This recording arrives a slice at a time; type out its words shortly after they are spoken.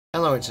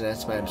Hello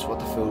Internet, my name is What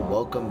the Food.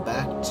 Welcome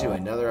back to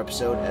another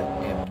episode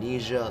of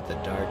Amnesia, The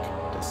Dark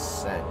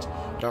Descent.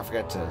 Don't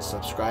forget to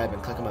subscribe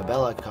and click on my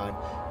bell icon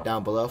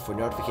down below for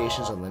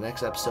notifications on the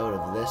next episode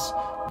of this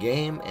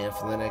game and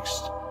for the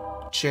next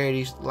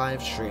charity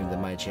live stream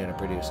that my channel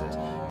produces.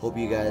 Hope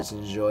you guys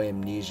enjoy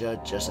Amnesia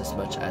just as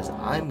much as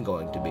I'm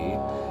going to be,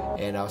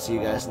 and I'll see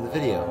you guys in the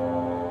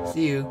video.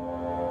 See you.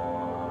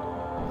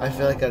 I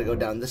feel like I gotta go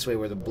down this way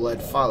where the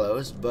blood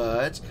follows,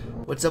 but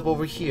what's up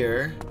over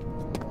here?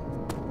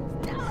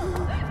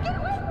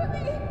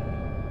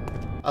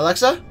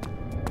 Alexa?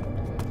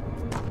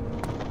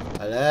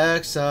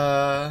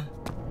 Alexa,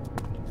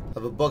 I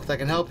have a book that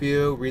can help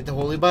you. Read the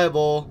Holy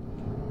Bible.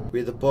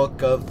 Read the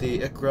book of the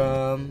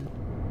Ikram.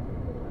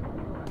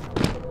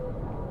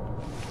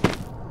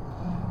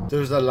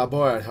 There's a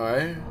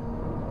laboratory.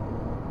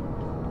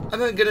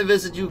 I'm gonna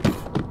visit you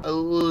a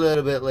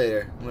little bit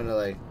later. I'm gonna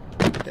like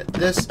hit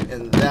this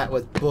and that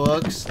with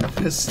books. I'm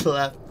gonna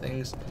slap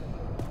things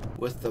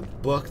with the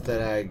book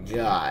that I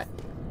got.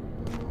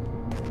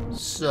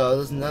 So,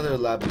 there's another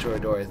laboratory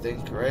door, I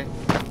think, right?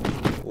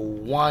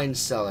 Wine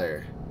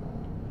cellar.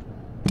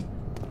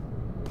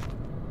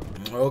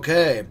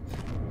 Okay.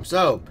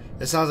 So,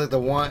 it sounds like the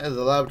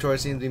laboratory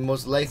seems to be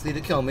most likely to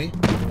kill me.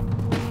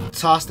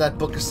 Toss that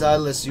book aside,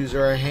 let's use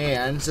our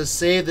hands to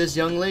save this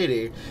young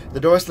lady. The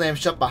door slammed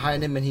shut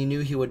behind him and he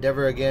knew he would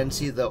never again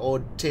see the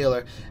old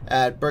tailor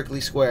at Berkeley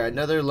Square.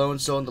 Another lone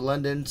soul in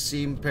London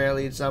seemed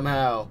apparently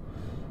somehow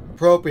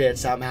appropriate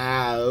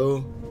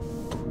somehow.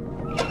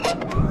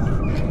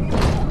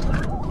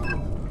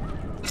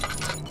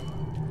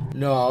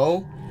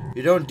 No,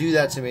 you don't do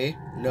that to me.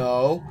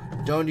 No,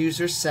 don't use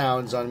your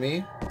sounds on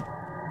me.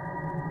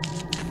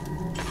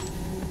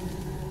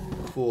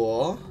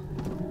 Cool.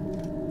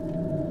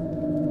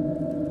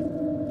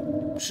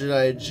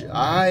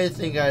 I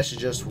think I should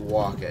just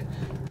walk it.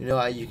 You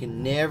know, you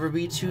can never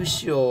be too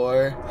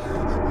sure.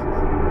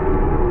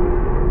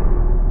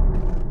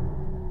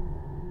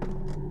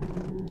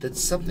 Did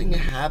something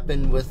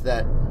happen with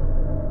that?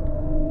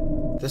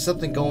 There's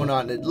something going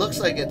on. It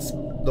looks like it's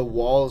the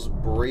walls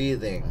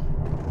breathing.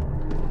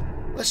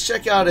 Let's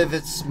check out if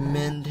it's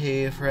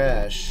minty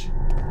fresh.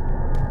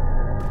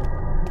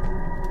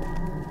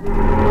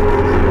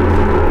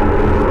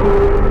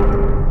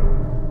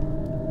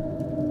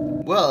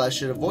 Well, I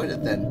should avoid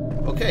it then.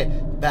 Okay,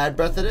 bad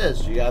breath it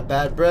is. You got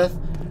bad breath?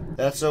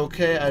 That's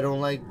okay. I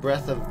don't like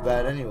breath of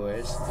bad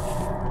anyways.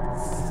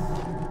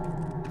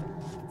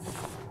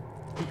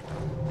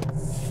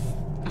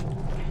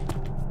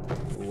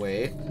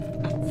 Wait.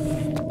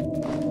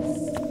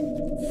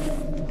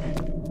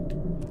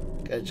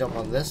 Gotta jump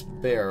on this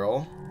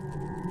barrel.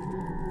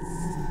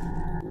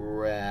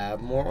 Grab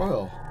more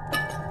oil.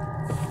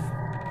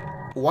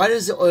 Why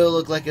does the oil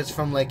look like it's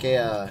from like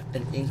an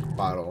ink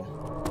bottle?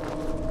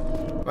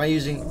 Am I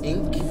using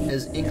ink?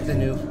 Is ink the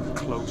new?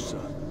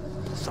 Closer.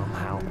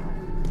 Somehow.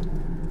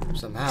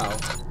 Somehow.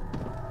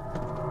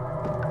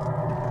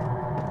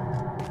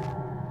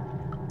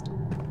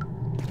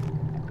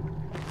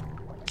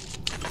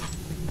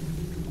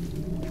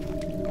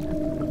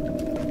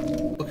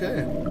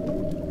 Okay.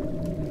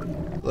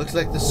 Looks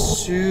like the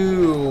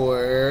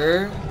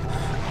sewer.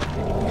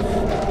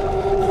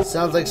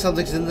 Sounds like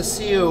something's in the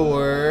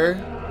sewer.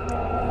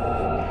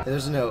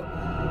 There's a note.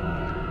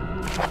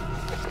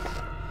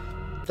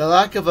 The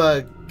lack of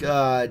a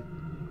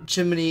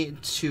chimney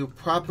to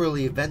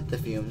properly vent the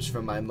fumes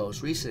from my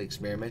most recent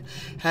experiment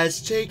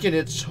has taken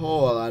its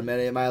toll on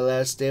many of my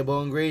less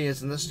stable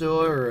ingredients in the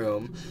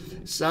storeroom.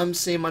 Some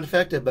seem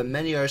unaffected, but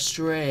many are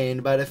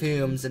strained by the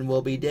fumes and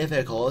will be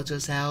difficult to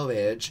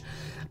salvage.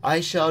 I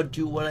shall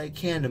do what I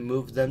can to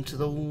move them to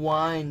the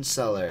wine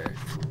cellar.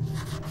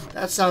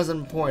 That sounds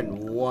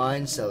important.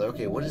 Wine cellar.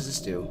 Okay, what does this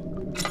do?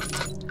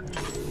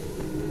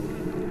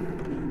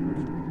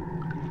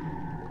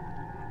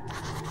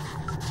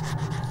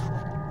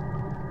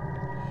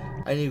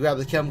 I need to grab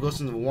the chemicals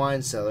from the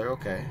wine cellar.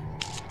 Okay.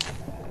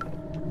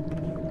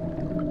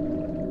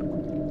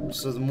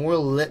 So the more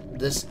lit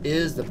this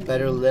is, the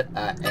better lit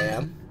I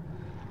am.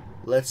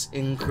 Let's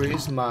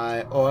increase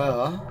my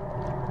oil.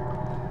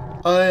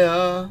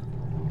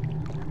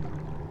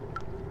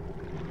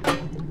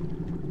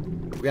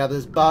 Grab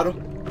this bottle.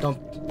 Don't.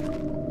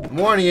 I'm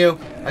warning you.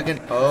 I can.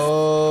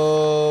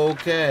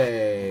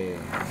 Okay.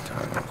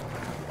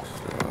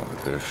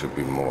 So there should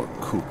be more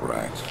coop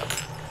rats.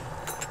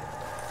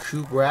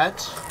 Coop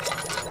rat.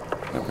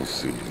 Let me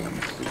see.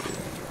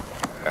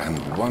 And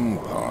one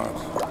part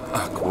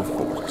aqua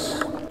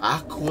fortis.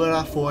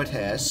 Aqua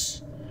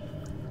fortis.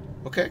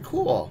 Okay,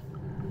 cool.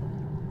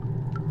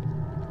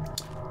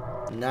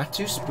 Not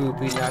too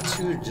spoopy, not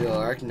too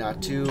dark,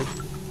 not too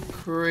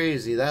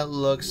crazy. That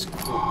looks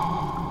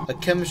cool. A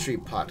chemistry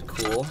pot,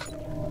 cool.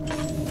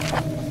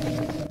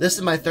 This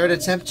is my third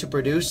attempt to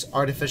produce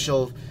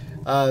artificial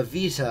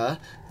Vita.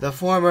 The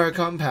former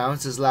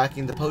compounds is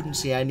lacking the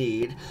potency I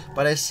need,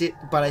 but I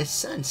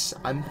sense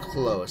I'm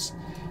close.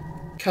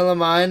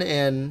 Calamine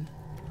and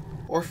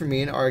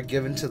orphamine are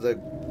given to the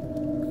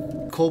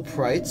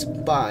culprites,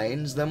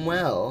 binds them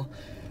well.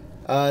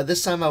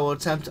 This time I will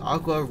attempt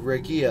Aqua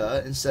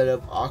Regia instead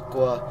of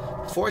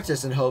Aqua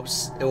Fortis in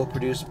hopes it will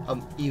produce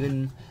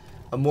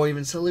a more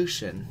even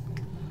solution.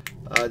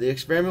 The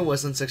experiment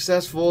was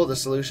unsuccessful. The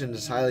solution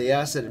is highly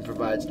acid and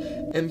provides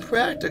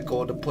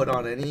impractical to put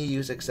on any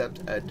use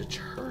except a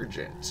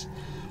detergent.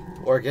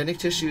 Organic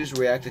tissues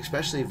react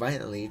especially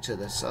violently to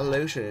the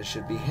solution. It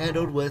should be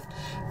handled with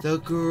the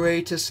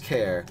greatest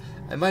care.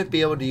 I might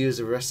be able to use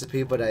the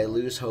recipe, but I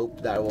lose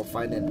hope that I will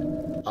find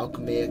an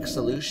alchemic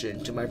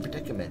solution to my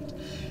predicament.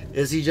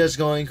 Is he just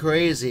going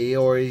crazy,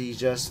 or is he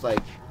just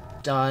like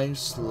dying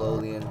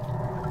slowly? And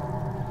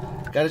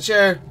got a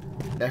chair.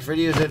 Never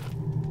to use it.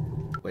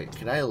 Wait,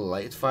 can I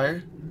light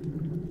fire?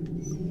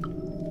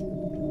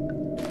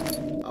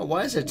 Oh,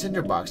 why is there a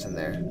tinderbox in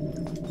there?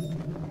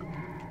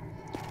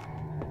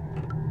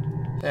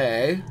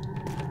 Hey.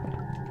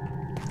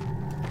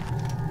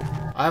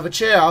 I have a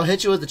chair. I'll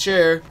hit you with the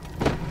chair.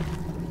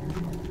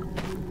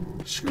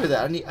 Screw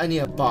that. I need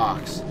a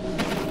box.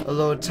 A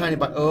little tiny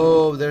box.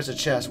 Oh, there's a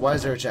chest. Why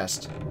is there a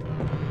chest?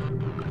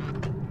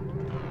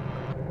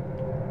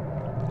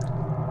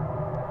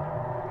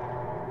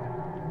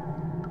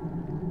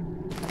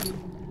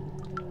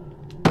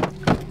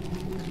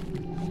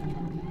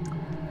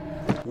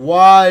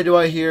 Why do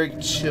I hear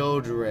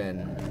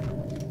children?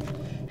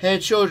 Hey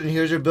children,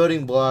 here's your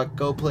building block.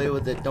 Go play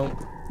with it. Don't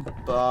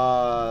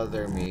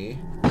bother me.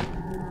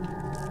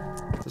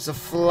 There's a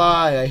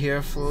fly. I hear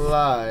a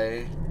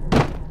fly.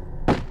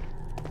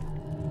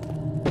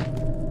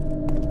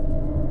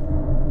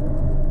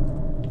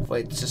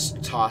 Wait,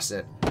 just toss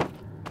it.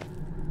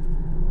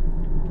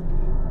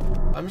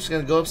 I'm just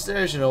gonna go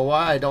upstairs. You know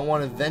why? I don't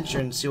want to venture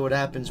and see what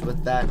happens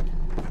with that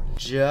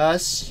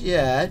just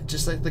yet.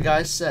 Just like the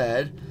guy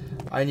said.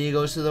 I need to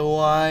go to the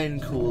wine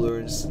cooler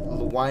and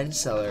the wine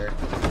cellar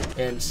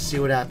and see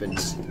what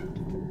happens.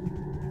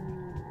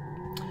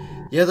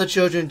 The other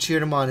children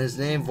cheered him on. His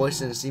name,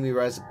 voiced and see me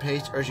rise the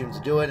pace, urging him to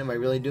do it. Am I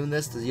really doing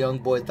this? The young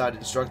boy thought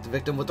he'd struck the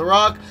victim with a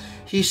rock.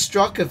 He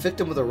struck a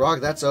victim with a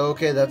rock. That's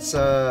okay. That's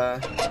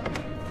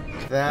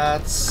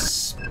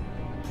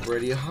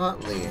pretty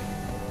hotly.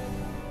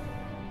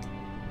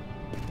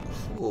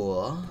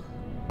 Cool.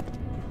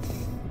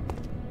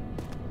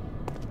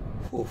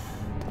 Oof.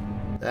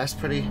 That's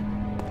pretty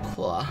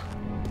cool.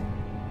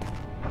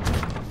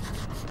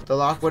 The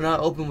lock will not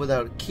open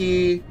without a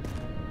key.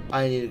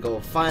 I need to go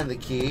find the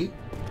key.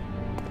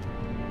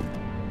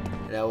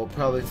 And I will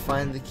probably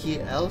find the key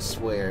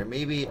elsewhere.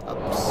 Maybe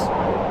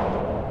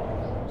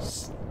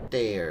upstairs.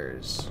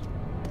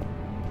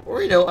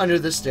 Or, you know, under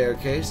the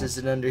staircase. Is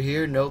it under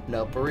here? Nope.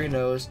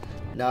 Nope-arinos.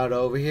 Not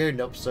over here.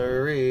 Nope,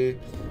 sorry.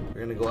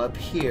 We're gonna go up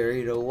here.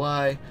 You know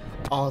why?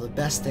 All the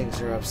best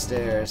things are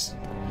upstairs.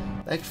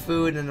 Like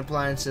food and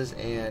appliances,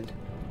 and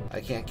I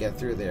can't get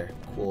through there.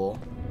 Cool.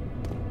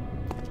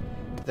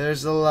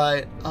 There's the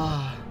light.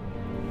 Ah.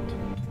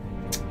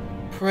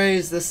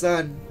 Praise the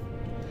sun.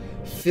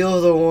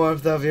 Feel the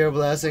warmth of your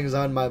blessings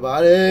on my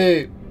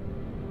body.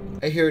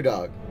 I hear a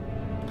dog.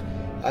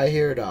 I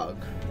hear a dog.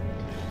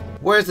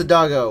 Where's the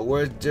doggo?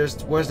 Where's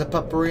the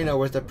pupperino?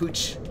 Where's the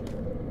pooch?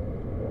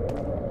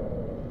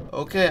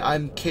 Okay,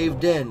 I'm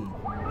caved in.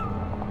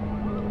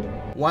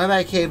 Why am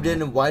I caved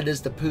in, and why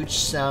does the pooch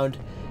sound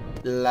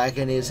like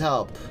it needs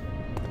help?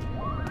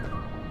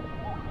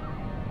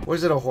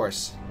 Where's it a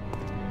horse?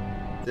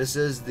 This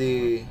is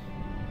the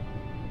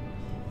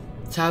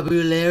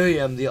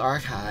tabularium, the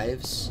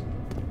archives.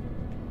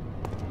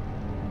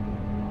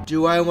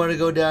 Do I want to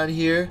go down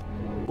here?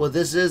 Well,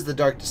 this is the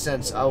dark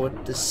descents. I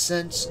would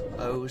descent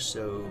oh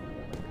so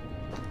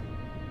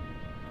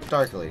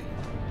darkly.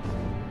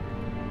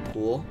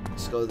 Cool.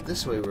 Let's go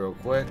this way real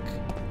quick.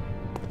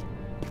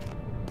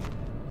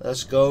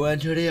 Let's go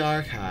into the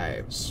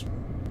archives.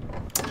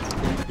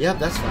 Yep,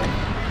 that's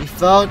fine. He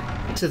fell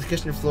to the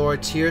kitchen floor.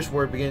 Tears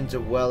were beginning to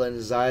well in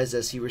his eyes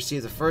as he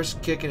received the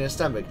first kick in his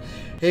stomach.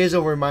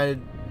 Hazel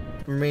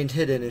remained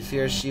hidden in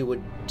fear she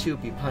would too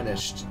be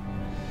punished.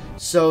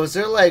 So is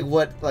there like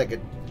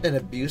an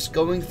abuse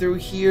going through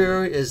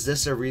here? Is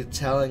this a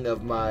retelling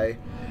of my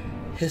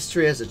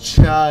history as a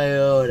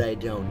child? I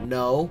don't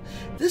know.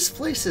 This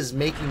place is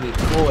making me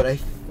cold.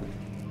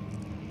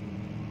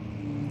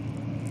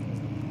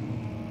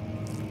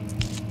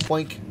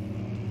 Boink.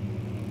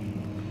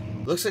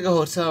 Looks like a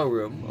hotel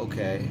room.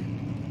 Okay.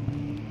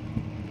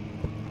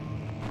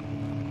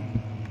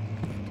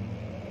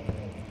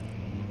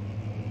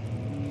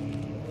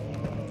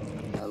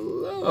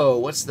 Hello.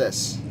 What's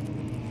this?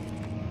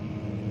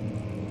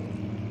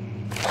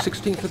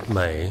 16th of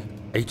May,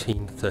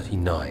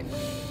 1839.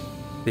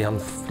 The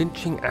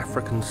unflinching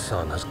African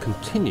sun has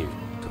continued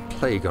to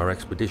plague our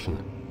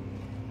expedition,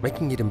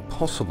 making it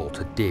impossible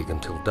to dig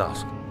until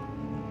dusk.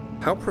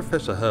 How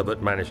Professor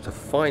Herbert managed to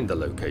find the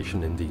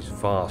location in these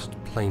vast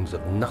plains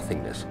of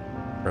nothingness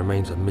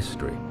remains a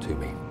mystery to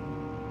me.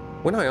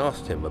 When I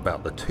asked him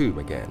about the tomb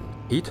again,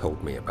 he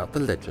told me about the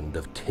legend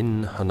of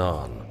Tin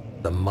Hanan,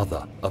 the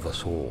mother of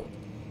us all.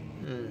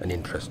 An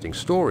interesting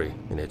story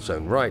in its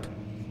own right,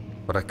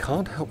 but I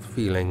can't help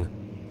feeling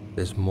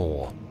there's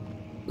more.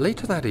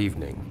 Later that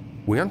evening,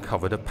 we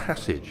uncovered a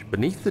passage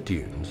beneath the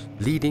dunes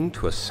leading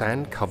to a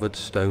sand-covered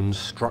stone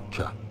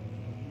structure.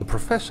 The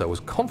professor was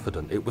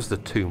confident it was the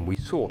tomb we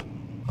sought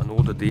and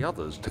ordered the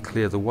others to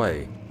clear the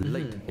way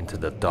late into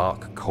the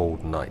dark,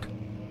 cold night.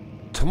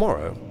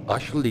 Tomorrow, I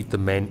shall lead the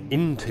men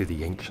into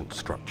the ancient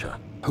structure,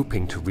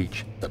 hoping to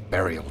reach the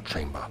burial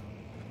chamber.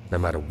 No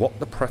matter what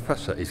the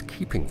professor is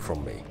keeping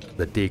from me,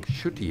 the dig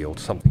should yield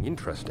something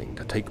interesting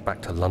to take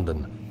back to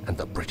London and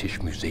the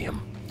British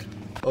Museum.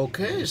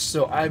 Okay,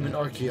 so I'm an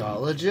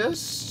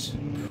archaeologist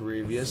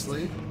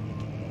previously.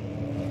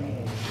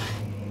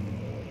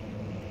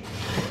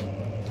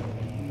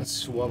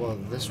 Let's what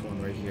about this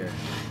one right here?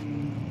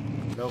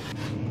 Nope.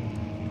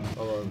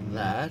 What about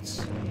that?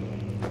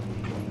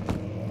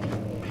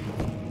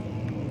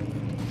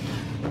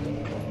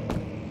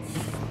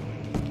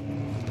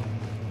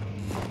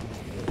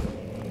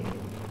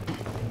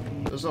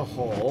 There's a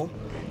hole.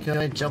 Can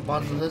I jump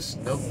onto this?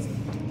 Nope.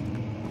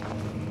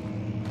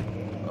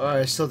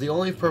 Alright, so the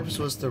only purpose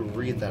was to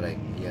read that, I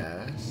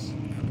guess.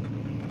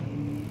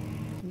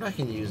 I'm not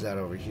going to use that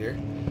over here.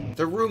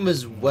 The room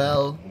is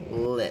well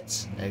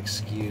lit.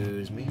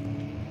 Excuse me.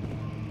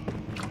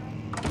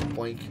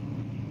 Boink.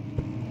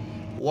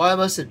 Why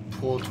must it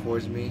pull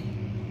towards me?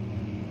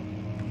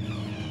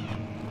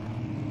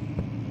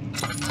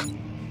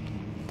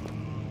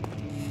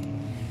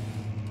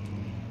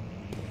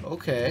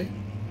 Okay.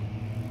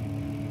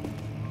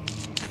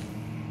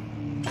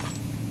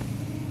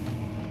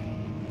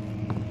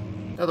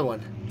 Another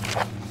one.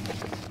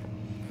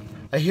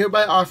 I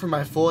hereby offer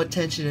my full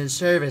attention and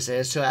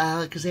services to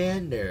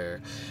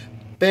Alexander,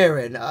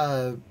 Baron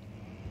of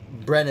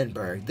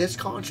Brennenburg. This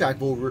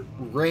contract will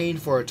reign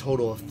for a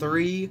total of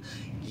 3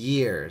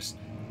 years,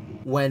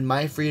 when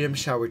my freedom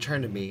shall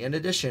return to me. In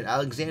addition,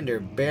 Alexander,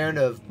 Baron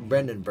of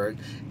Brennenburg,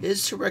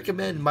 is to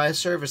recommend my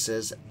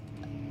services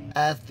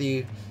at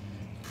the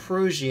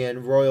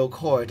Prussian royal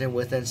court and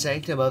within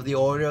sanctum of the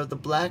Order of the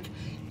Black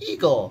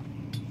Eagle.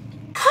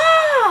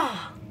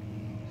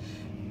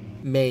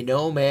 May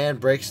no man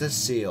break the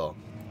seal.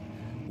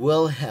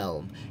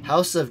 Wilhelm,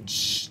 House of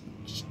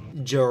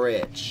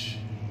Jurich.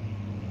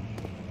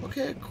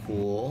 Okay,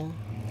 cool.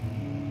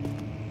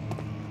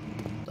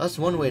 That's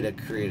one way to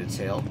create a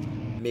tale.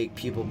 Make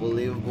people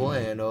believable,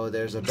 and oh,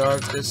 there's a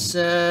dark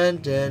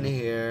descent in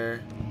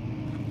here.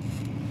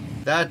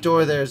 That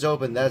door there is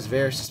open. That's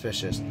very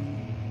suspicious.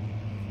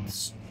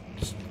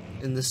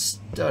 In the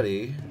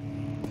study.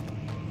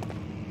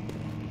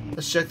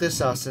 Let's check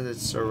this out since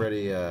it's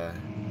already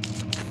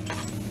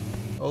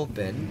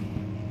open.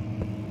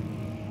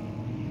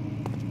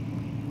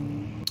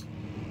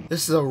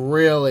 This is a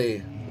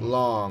really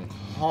long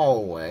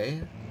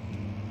hallway.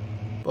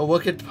 But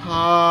what could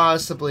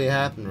possibly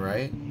happen,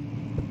 right?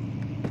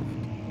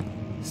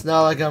 It's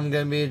not like I'm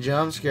gonna be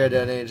jump scared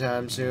at any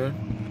time soon.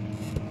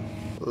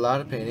 A lot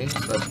of paintings.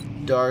 A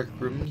dark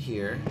room in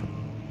here.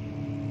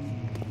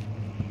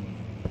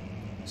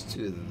 Let's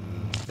do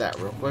that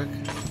real quick.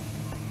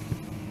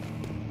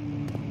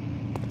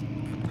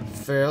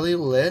 Fairly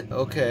lit,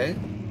 okay.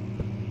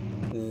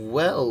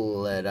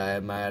 Well lit, I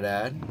might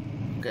add.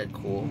 Okay,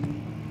 cool.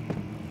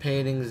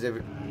 Paintings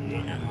every...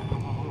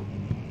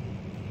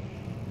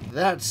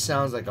 That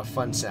sounds like a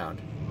fun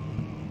sound.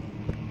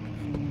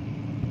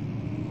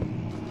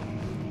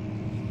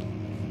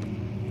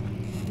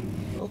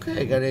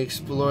 Okay, gotta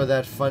explore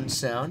that fun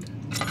sound.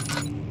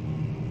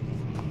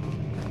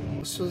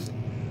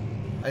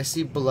 I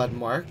see blood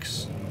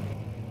marks.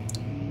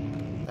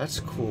 That's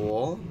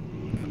cool.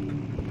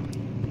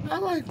 I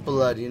like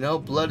blood, you know?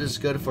 Blood is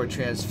good for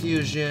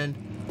transfusion.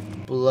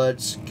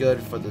 Blood's good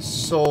for the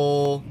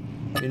soul.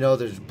 You know,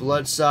 there's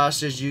blood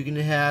sausage you can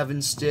have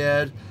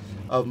instead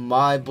of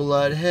my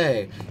blood.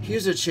 Hey,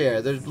 here's a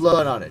chair. There's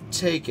blood on it.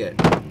 Take it.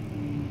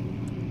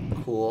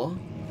 Cool.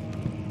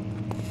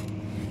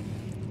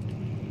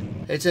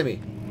 Hey,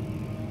 Timmy.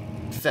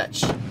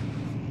 Fetch.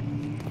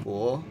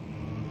 Cool.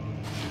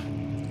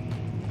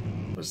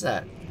 What's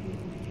that?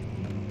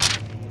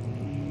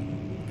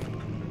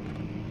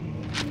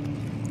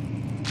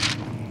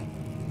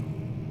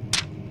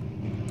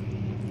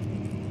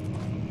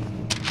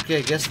 Okay,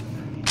 I guess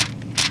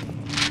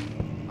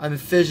I'm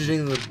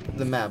fidgeting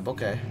the map.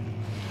 Okay.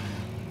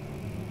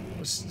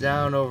 What's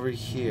down over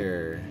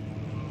here?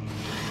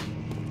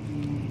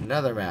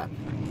 Another map.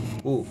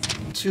 Ooh,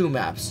 2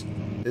 maps.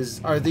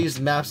 Are these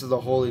maps of the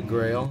Holy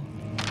Grail?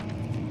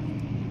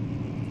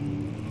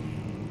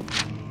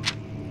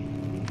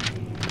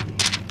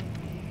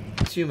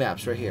 Two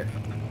maps right here.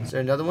 Is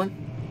there another one?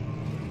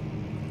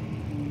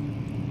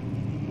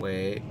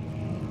 Wait.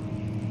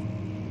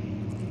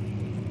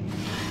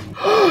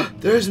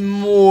 There's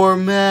more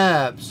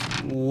maps.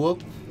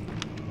 Whoop.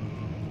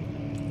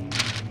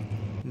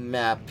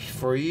 Map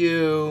for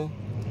you.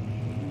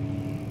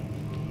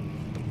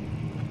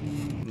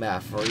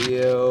 Map for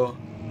you.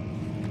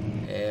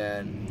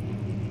 And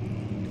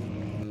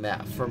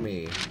map for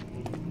me.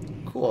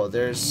 Cool.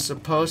 There's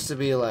supposed to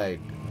be like,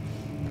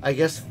 I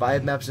guess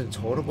 5 maps in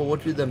total, but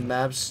what do the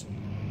maps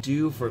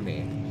do for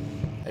me?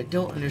 I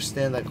don't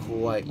understand that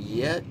quite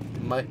yet.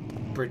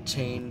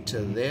 pertain to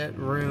that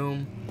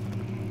room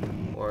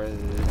or...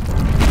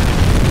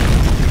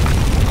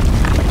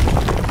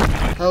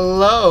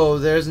 Hello,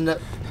 there's no...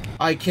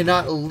 I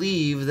cannot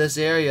leave this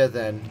area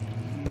then.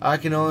 I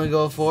can only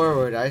go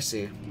forward, I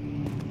see.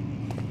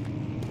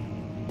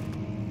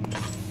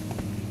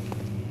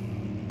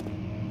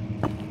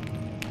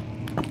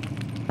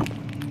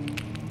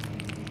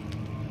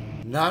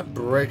 Not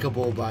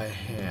breakable by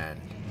hand.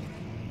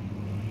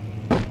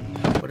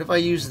 What if I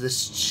use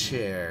this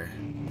chair?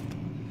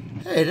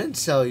 Hey, I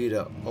didn't tell you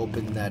to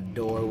open that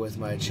door with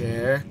my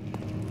chair.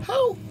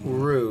 How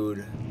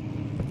rude.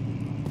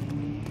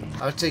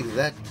 I'll take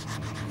that.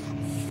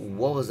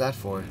 What was that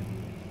for?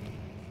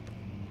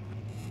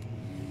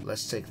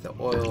 Let's take the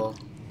oil.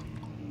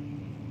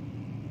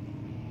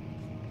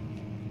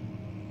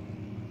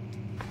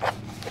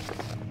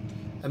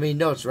 I mean,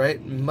 notes,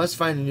 right? Must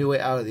find a new way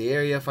out of the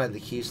area. Find the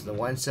keys to the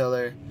wine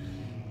cellar.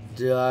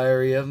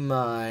 Diary of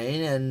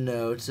mine and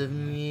notes of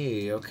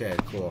me. Okay,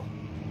 cool.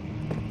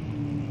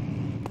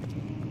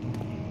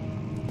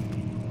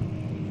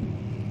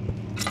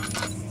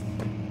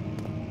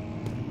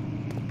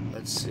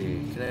 Let's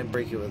see. Can I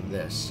break it with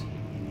this?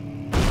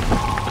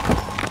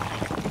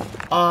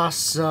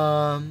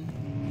 Awesome.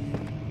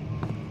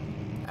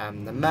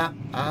 I'm the map.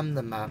 I'm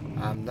the map.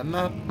 I'm the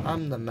map.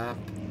 I'm the map.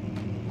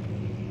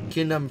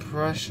 Kingdom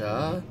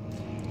Prussia.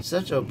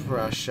 Central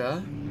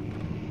Prussia.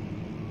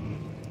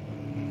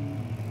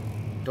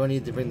 Do I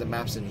need to bring the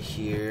maps in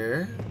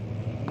here?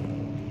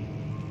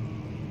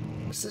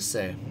 What's this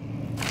say?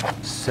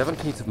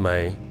 17th of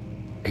May,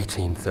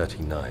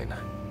 1839.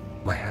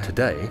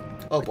 Today,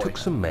 I took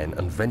some men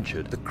and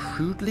ventured the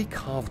crudely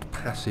carved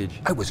passage.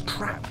 I was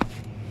trapped.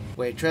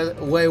 Wait,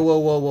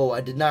 whoa.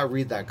 I did not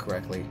read that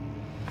correctly.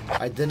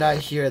 I did not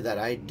hear that.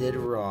 I did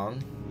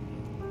wrong.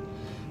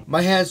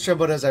 My hands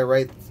trembled as I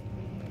write.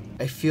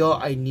 I feel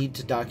I need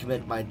to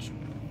document my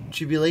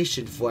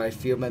tribulation, for I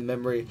fear my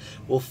memory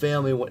will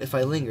fail me if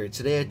I linger.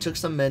 Today I took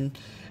some men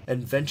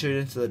and ventured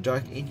into the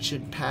dark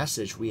ancient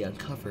passage we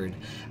uncovered.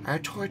 Our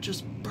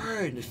torches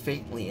burned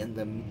faintly in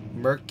the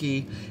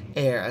murky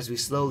air as we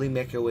slowly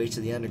make our way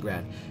to the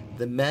underground.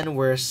 The men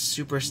were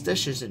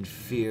superstitious and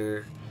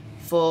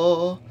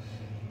fearful.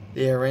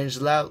 They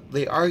argued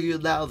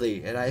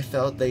loudly, and I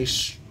felt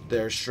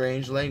their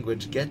strange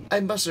language. I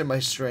mustered my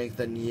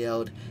strength and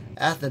yelled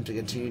at them to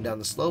continue down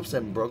the slopes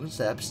and broken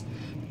steps.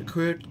 The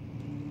crude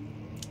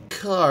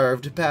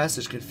carved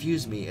passage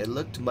confused me. It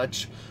looked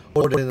much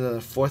older than the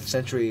 4th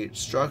century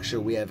structure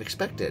we have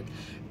expected.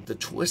 The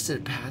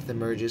twisted path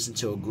emerges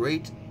into a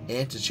great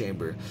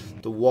antechamber.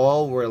 The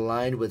walls were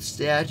lined with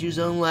statues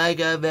unlike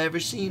I've ever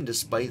seen.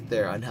 Despite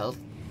their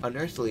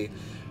unearthly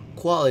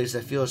qualities,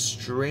 I feel a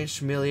strange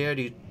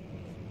familiarity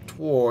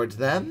towards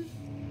them.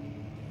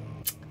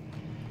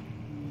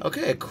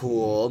 Okay,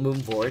 cool.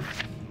 Moving forward.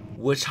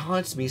 Which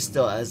haunts me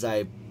still as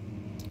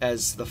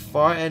the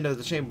far end of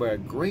the chamber, a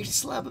great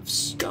slab of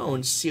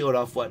stone sealed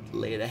off what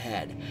lay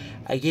ahead.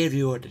 I gave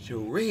the order to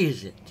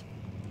raise it.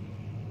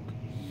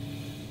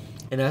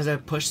 And as I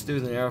pushed through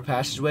the narrow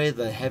passageway,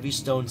 the heavy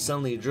stone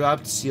suddenly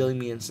dropped, sealing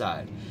me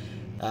inside.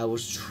 I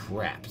was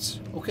trapped.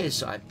 Okay,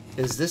 so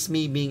is this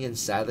me being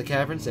inside the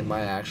caverns? Am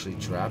I actually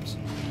trapped?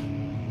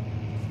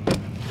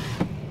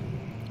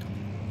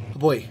 Oh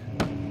boy.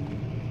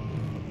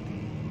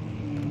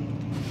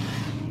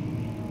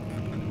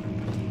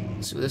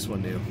 Let's see what this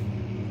one do.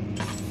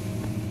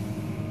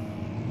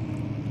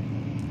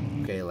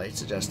 Okay,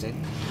 lights adjusting.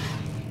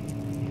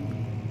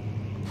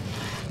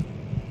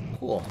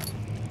 Cool.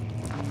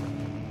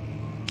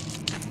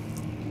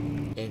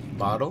 Ink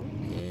bottle.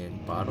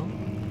 Ink bottle.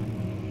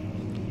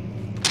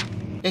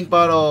 Ink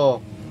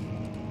bottle!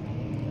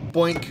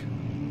 Boink.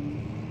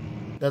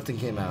 Nothing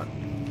came out.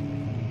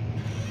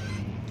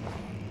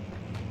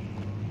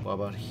 What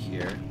about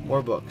here?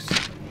 More books.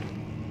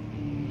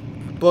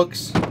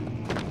 Books.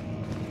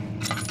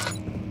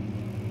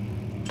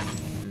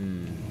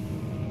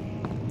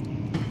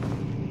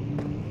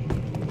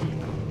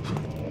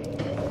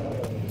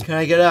 Can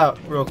I get out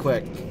real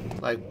quick?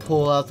 Like,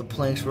 pull out the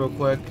planks real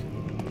quick?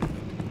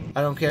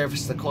 I don't care if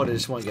it's the cold, I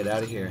just want to get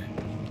out of here.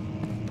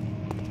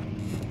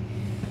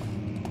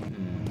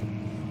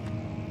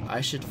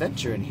 I should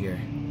venture in here.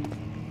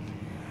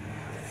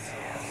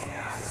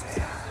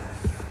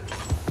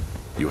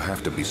 You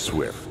have to be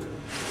swift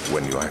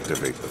when you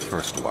activate the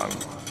first one.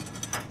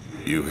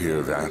 You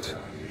hear that?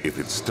 If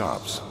it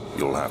stops,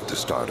 you'll have to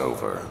start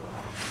over.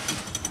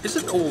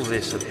 Isn't all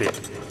this a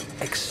bit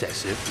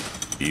excessive?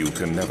 You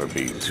can never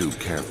be too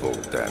careful,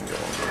 Daniel.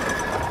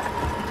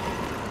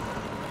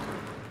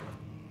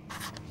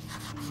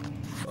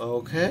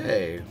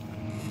 Okay.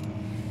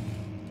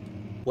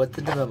 What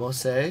did the memo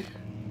say?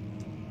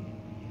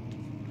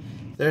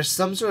 There's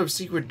some sort of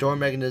secret door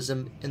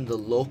mechanism in the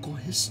local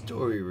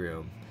history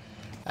room,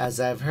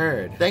 as I've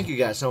heard. Thank you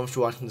guys so much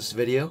for watching this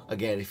video.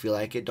 Again, if you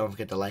like it, don't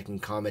forget to like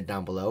and comment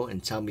down below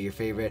and tell me your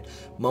favorite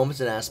moments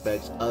and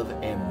aspects of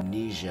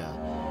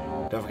Amnesia.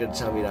 Don't forget to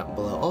tell me down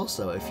below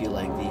also if you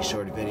like these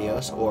short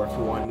videos or if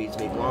you want me to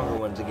make longer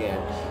ones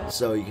again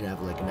so you can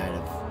have like a night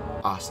of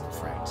awesome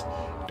friends.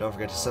 Don't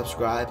forget to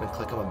subscribe and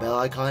click on my bell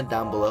icon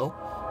down below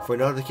for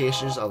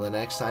notifications on the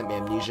next time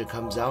Amnesia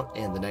comes out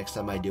and the next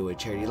time I do a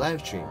charity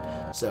live stream.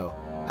 So,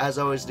 as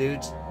always,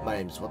 dudes, my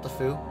name is What the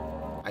Foo.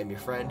 I'm your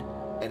friend,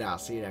 and I'll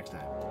see you next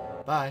time.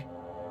 Bye.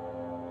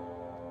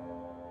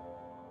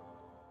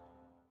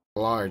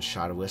 Large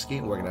shot of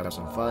whiskey. We're gonna have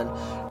some fun.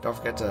 Don't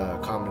forget to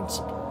comment.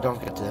 Don't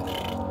forget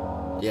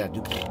to, yeah,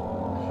 do.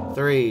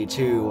 3,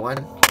 2,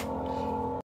 1.